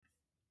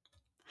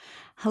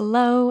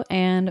Hello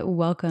and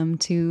welcome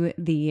to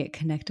the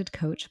Connected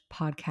Coach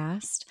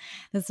podcast.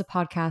 This is a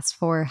podcast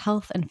for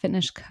health and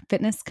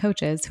fitness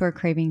coaches who are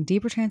craving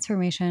deeper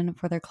transformation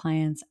for their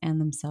clients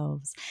and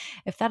themselves.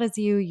 If that is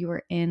you, you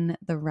are in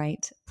the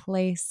right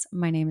place.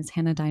 My name is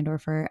Hannah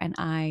Deindorfer and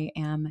I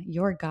am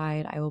your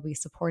guide. I will be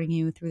supporting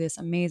you through this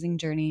amazing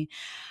journey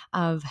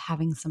of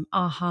having some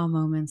aha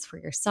moments for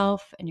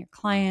yourself and your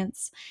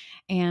clients,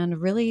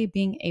 and really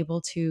being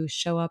able to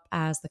show up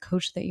as the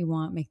coach that you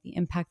want, make the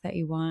impact that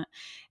you want,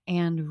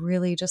 and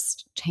really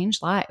just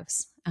change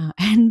lives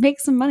and make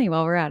some money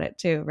while we're at it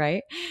too,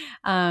 right?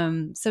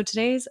 So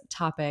today's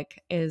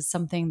topic is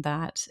something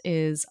that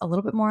is a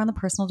little bit more on the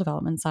personal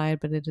development side,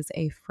 but it is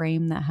a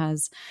frame that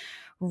has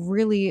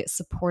really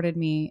supported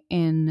me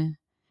in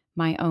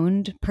my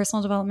own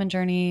personal development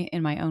journey,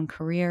 in my own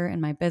career, in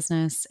my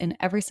business, in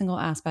every single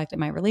aspect, in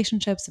my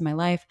relationships, in my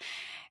life.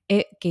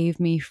 It gave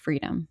me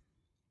freedom.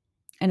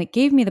 And it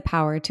gave me the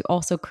power to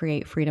also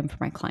create freedom for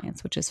my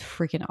clients, which is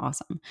freaking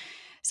awesome.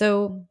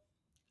 So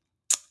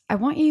I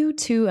want you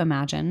to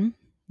imagine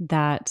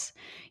that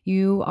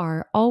you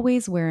are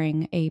always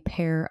wearing a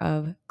pair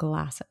of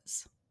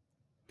glasses.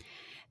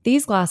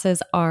 These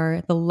glasses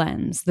are the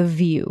lens, the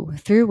view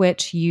through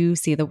which you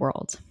see the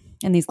world.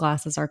 And these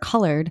glasses are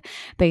colored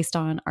based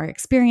on our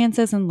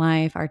experiences in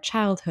life, our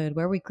childhood,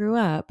 where we grew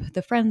up,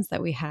 the friends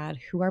that we had,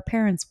 who our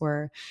parents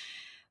were,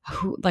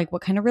 like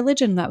what kind of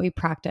religion that we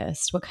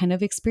practiced, what kind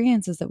of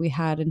experiences that we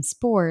had in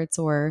sports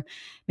or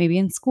maybe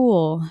in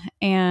school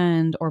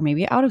and or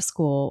maybe out of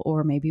school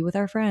or maybe with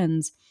our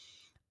friends.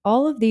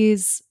 All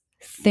these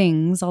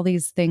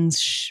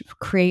things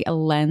create a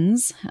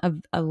lens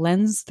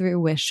through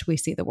which we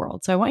see the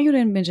world. So I want you to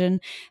envision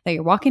that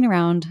you're walking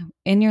around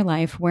in your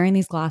life wearing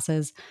these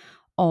glasses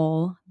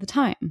all the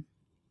time.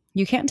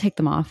 You can't take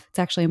them off. It's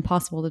actually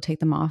impossible to take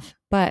them off,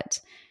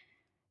 but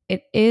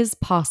it is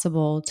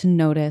possible to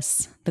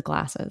notice the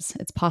glasses.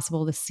 It's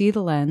possible to see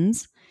the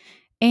lens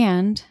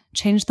and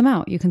change them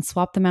out. You can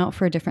swap them out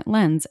for a different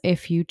lens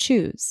if you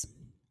choose.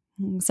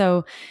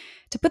 So,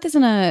 to put this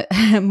in a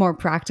more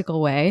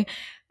practical way,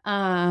 so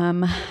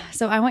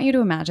I want you to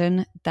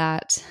imagine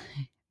that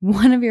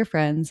one of your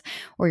friends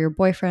or your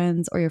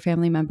boyfriends or your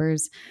family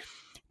members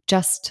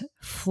just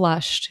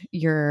flushed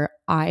your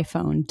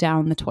iPhone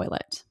down the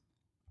toilet.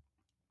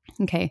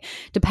 Okay,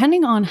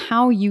 depending on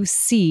how you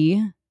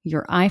see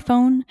your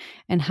iPhone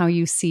and how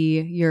you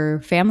see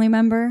your family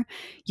member,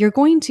 you're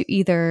going to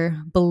either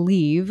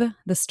believe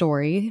the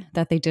story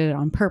that they did it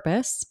on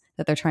purpose,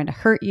 that they're trying to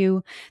hurt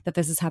you, that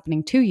this is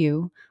happening to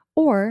you,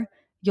 or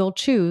you'll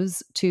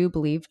choose to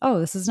believe, oh,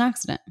 this is an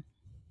accident.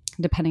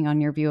 Depending on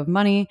your view of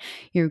money,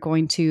 you're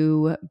going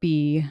to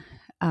be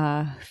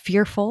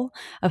fearful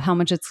of how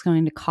much it's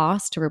going to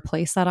cost to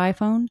replace that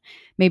iPhone,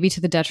 maybe to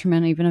the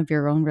detriment even of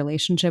your own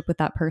relationship with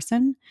that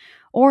person.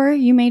 Or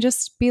you may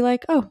just be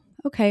like, oh,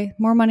 okay,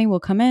 more money will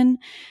come in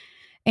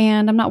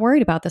and I'm not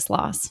worried about this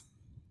loss.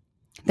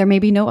 There may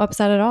be no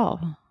upset at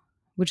all,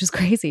 which is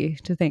crazy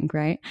to think,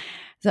 right?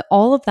 So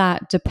all of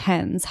that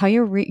depends. How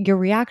your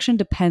reaction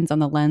depends on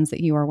the lens that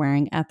you are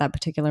wearing at that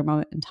particular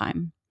moment in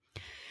time.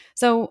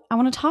 So, I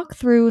want to talk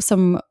through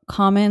some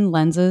common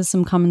lenses,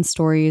 some common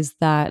stories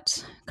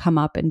that come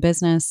up in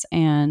business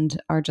and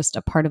are just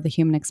a part of the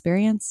human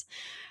experience.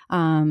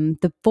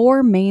 The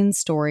four main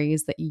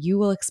stories that you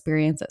will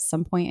experience at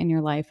some point in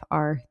your life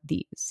are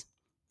these: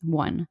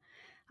 one,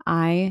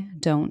 I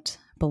don't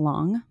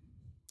belong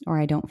or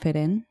I don't fit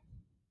in.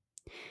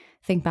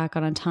 Think back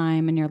on a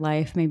time in your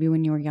life, maybe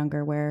when you were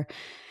younger, where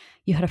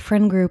you had a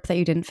friend group that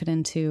you didn't fit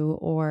into,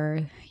 or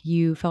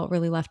you felt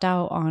really left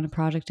out on a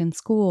project in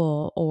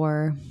school,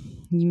 or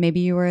maybe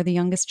you were the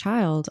youngest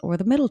child, or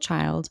the middle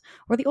child,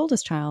 or the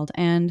oldest child,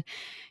 and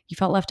you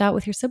felt left out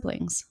with your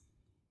siblings.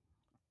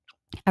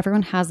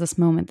 Everyone has this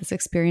moment, this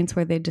experience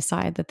where they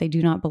decide that they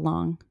do not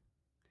belong.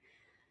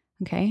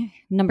 Okay.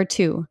 Number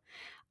two,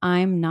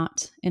 I'm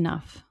not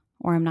enough,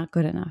 or I'm not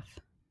good enough.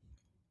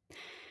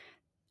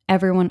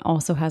 Everyone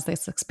also has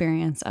this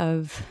experience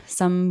of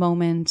some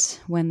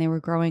moment when they were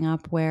growing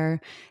up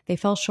where they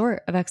fell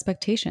short of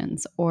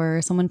expectations,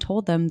 or someone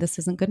told them this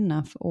isn't good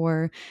enough,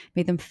 or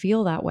made them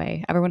feel that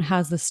way. Everyone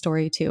has this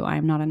story too. I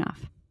am not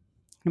enough.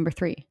 Number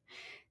three,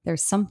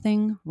 there's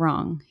something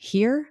wrong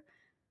here,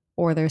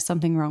 or there's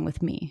something wrong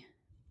with me.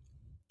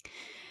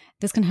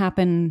 This can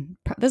happen.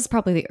 This is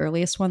probably the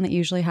earliest one that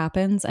usually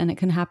happens. And it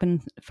can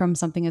happen from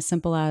something as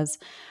simple as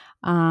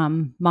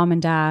mom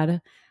and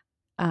dad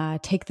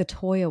take the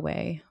toy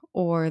away,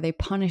 or they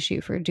punish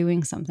you for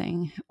doing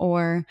something,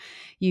 or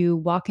you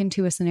walk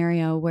into a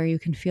scenario where you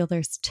can feel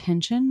there's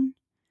tension.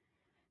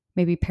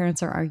 Maybe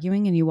parents are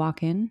arguing and you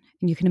walk in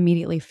and you can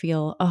immediately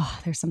feel, oh,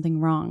 there's something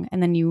wrong. And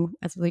then you,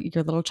 as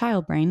your little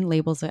child brain,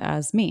 labels it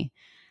as me.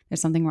 There's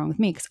something wrong with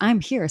me because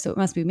I'm here, so it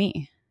must be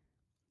me.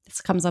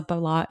 This comes up a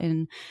lot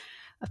in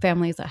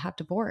families that have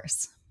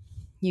divorce.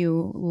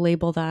 You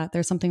label that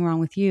there's something wrong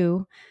with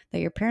you,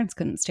 that your parents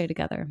couldn't stay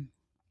together.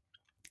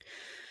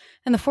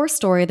 And the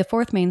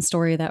fourth main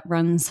story that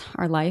runs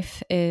our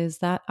life is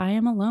that I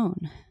am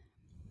alone.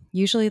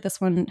 Usually this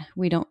one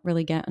we don't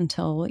really get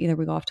until either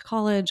we go off to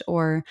college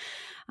or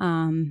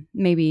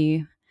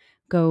maybe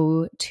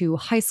go to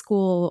high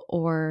school.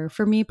 Or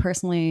for me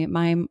personally,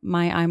 my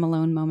I'm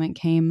alone moment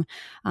came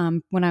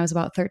when I was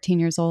about 13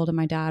 years old and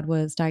my dad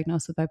was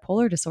diagnosed with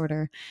bipolar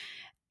disorder.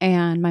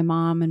 And my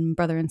mom and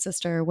brother and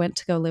sister went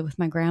to go live with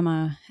my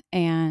grandma.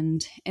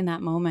 And in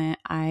that moment,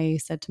 I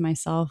said to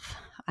myself,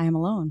 I am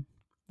alone.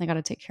 I got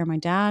to take care of my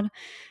dad,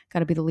 got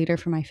to be the leader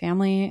for my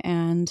family,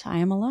 and I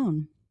am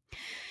alone.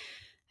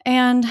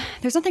 And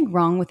there's nothing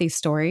wrong with these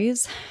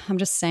stories. I'm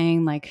just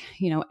saying, like,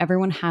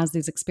 everyone has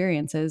these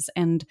experiences.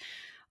 And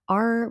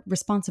our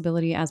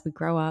responsibility as we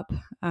grow up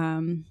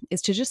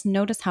is to just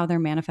notice how they're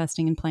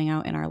manifesting and playing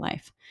out in our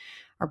life.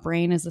 Our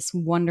brain is this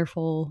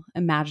wonderful,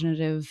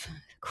 imaginative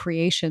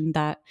creation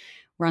that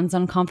runs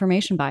on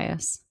confirmation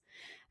bias.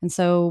 And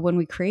so when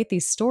we create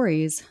these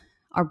stories,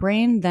 our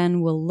brain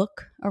then will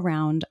look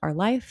around our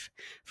life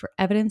for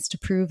evidence to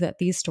prove that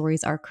these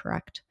stories are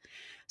correct.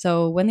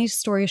 So when these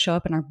stories show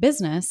up in our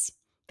business,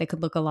 they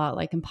could look a lot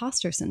like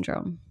imposter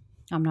syndrome.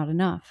 I'm not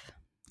enough.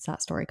 It's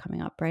that story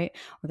coming up, right?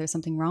 Or there's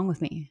something wrong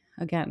with me.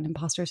 Again,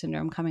 imposter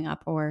syndrome coming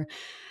up. Or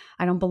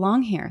I don't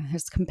belong here.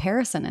 There's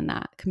comparison in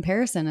that.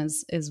 Comparison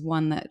is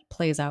one that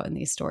plays out in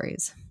these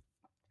stories.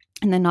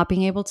 And then not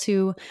being able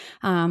to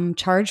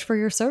charge for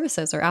your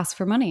services or ask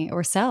for money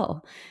or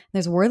sell.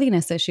 There's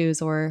worthiness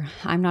issues or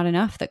I'm not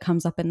enough that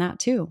comes up in that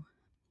too.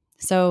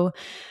 So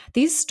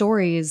these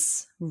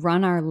stories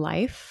run our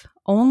life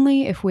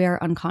only if we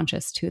are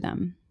unconscious to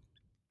them.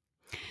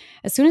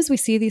 As soon as we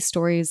see these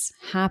stories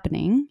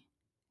happening,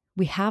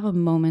 we have a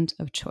moment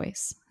of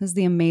choice. This is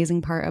the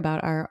amazing part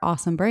about our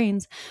awesome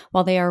brains.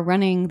 While they are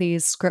running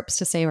these scripts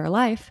to save our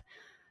life,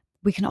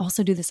 we can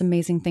also do this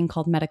amazing thing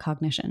called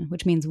metacognition,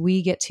 which means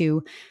we get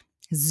to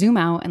zoom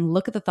out and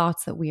look at the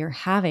thoughts that we are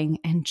having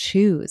and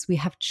choose. We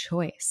have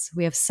choice.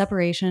 We have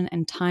separation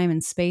and time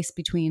and space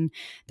between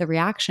the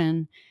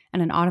reaction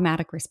and an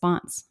automatic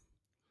response.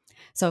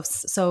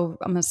 So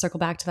I'm going to circle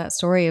back to that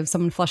story of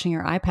someone flushing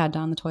your iPad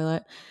down the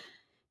toilet.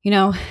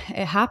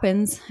 It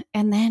happens.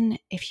 And then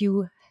if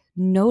you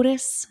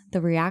notice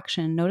the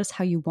reaction, notice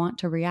how you want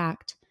to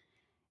react,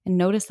 and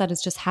notice that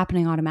it's just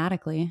happening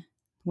automatically,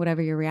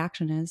 whatever your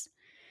reaction is.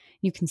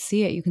 You can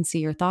see it. You can see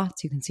your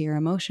thoughts. You can see your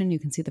emotion. You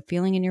can see the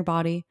feeling in your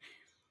body.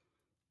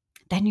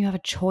 Then you have a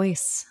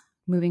choice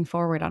moving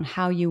forward on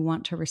how you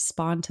want to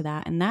respond to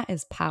that. And that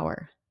is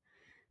power,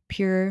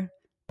 pure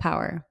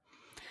power.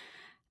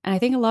 And I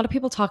think a lot of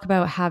people talk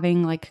about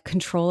having like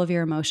control of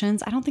your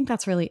emotions. I don't think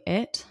that's really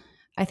it.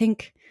 I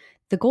think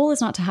the goal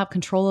is not to have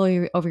control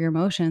over your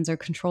emotions or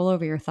control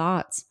over your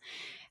thoughts.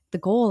 The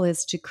goal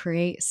is to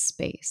create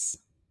space.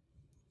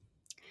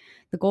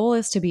 The goal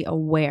is to be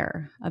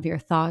aware of your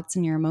thoughts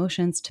and your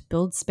emotions, to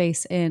build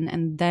space in,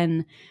 and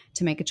then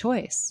to make a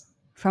choice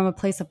from a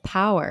place of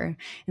power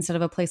instead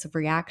of a place of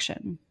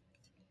reaction.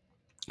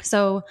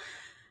 So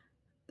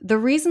the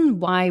reason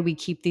why we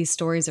keep these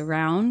stories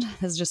around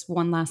is just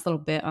one last little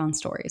bit on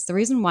stories. The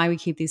reason why we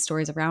keep these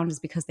stories around is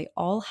because they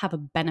all have a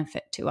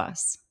benefit to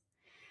us.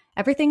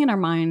 Everything in our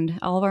mind,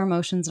 all of our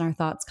emotions and our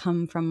thoughts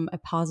come from a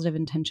positive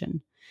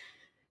intention.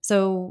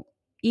 So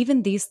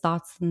even these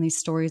thoughts and these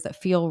stories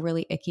that feel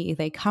really icky,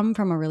 they come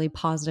from a really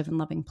positive and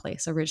loving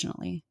place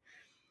originally.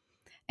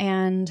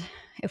 And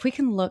if we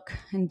can look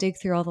and dig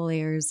through all the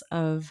layers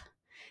of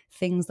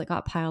things that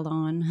got piled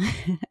on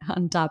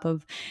on top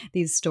of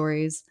these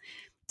stories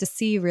to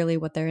see really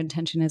what their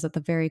intention is at the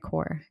very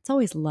core, it's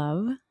always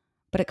love,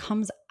 but it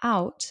comes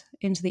out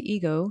into the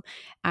ego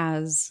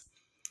as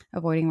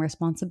avoiding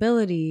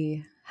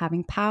responsibility,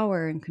 having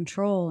power and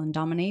control and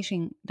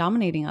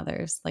dominating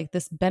others. Like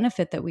this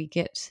benefit that we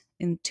get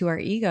into our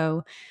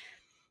ego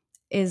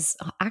is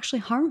actually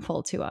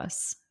harmful to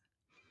us.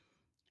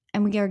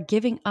 And we are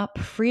giving up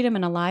freedom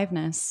and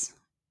aliveness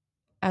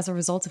as a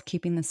result of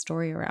keeping this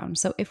story around.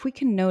 So if we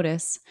can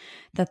notice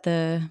that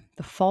the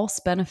false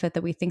benefit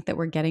that we think that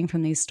we're getting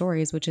from these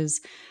stories, which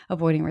is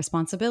avoiding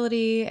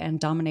responsibility and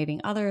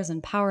dominating others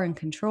and power and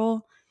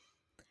control,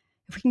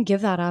 if we can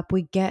give that up,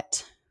 we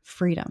get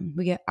freedom.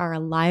 We get our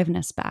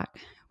aliveness back.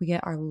 We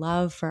get our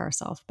love for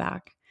ourselves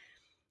back.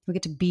 We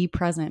get to be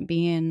present,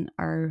 be in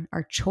our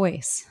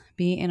choice,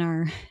 be in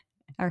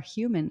our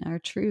human, our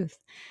truth.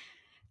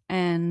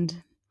 And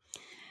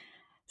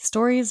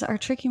stories are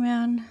tricky,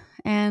 man.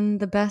 And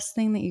the best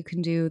thing that you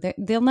can do,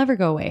 they'll never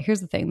go away.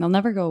 Here's the thing. They'll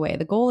never go away.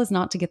 The goal is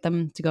not to get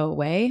them to go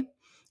away.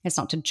 It's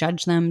not to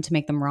judge them, to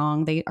make them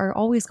wrong. They are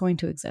always going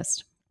to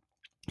exist.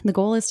 The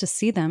goal is to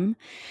see them,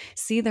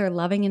 see their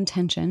loving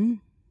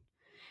intention,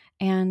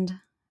 and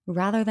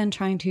rather than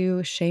trying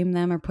to shame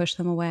them or push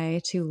them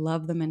away, to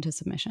love them into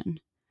submission.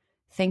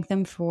 Thank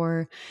them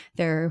for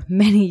their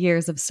many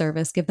years of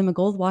service. Give them a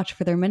gold watch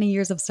for their many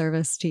years of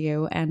service to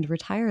you and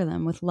retire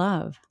them with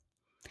love.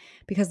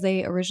 Because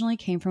they originally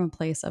came from a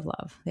place of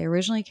love. They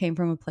originally came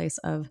from a place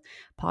of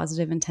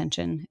positive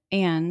intention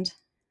and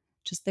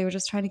they were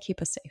just trying to keep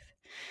us safe.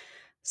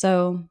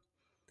 So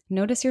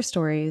notice your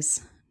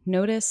stories.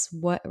 Notice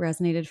what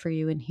resonated for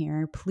you in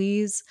here.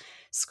 Please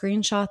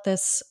screenshot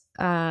this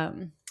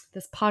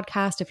this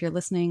podcast. If you're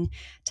listening,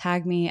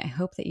 tag me. I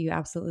hope that you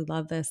absolutely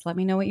love this. Let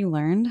me know what you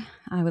learned.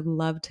 I would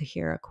love to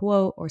hear a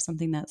quote or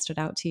something that stood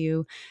out to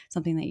you,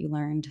 something that you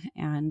learned.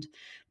 And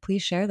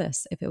please share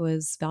this if it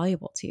was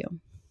valuable to you.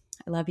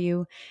 I love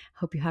you.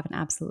 Hope you have an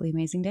absolutely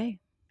amazing day.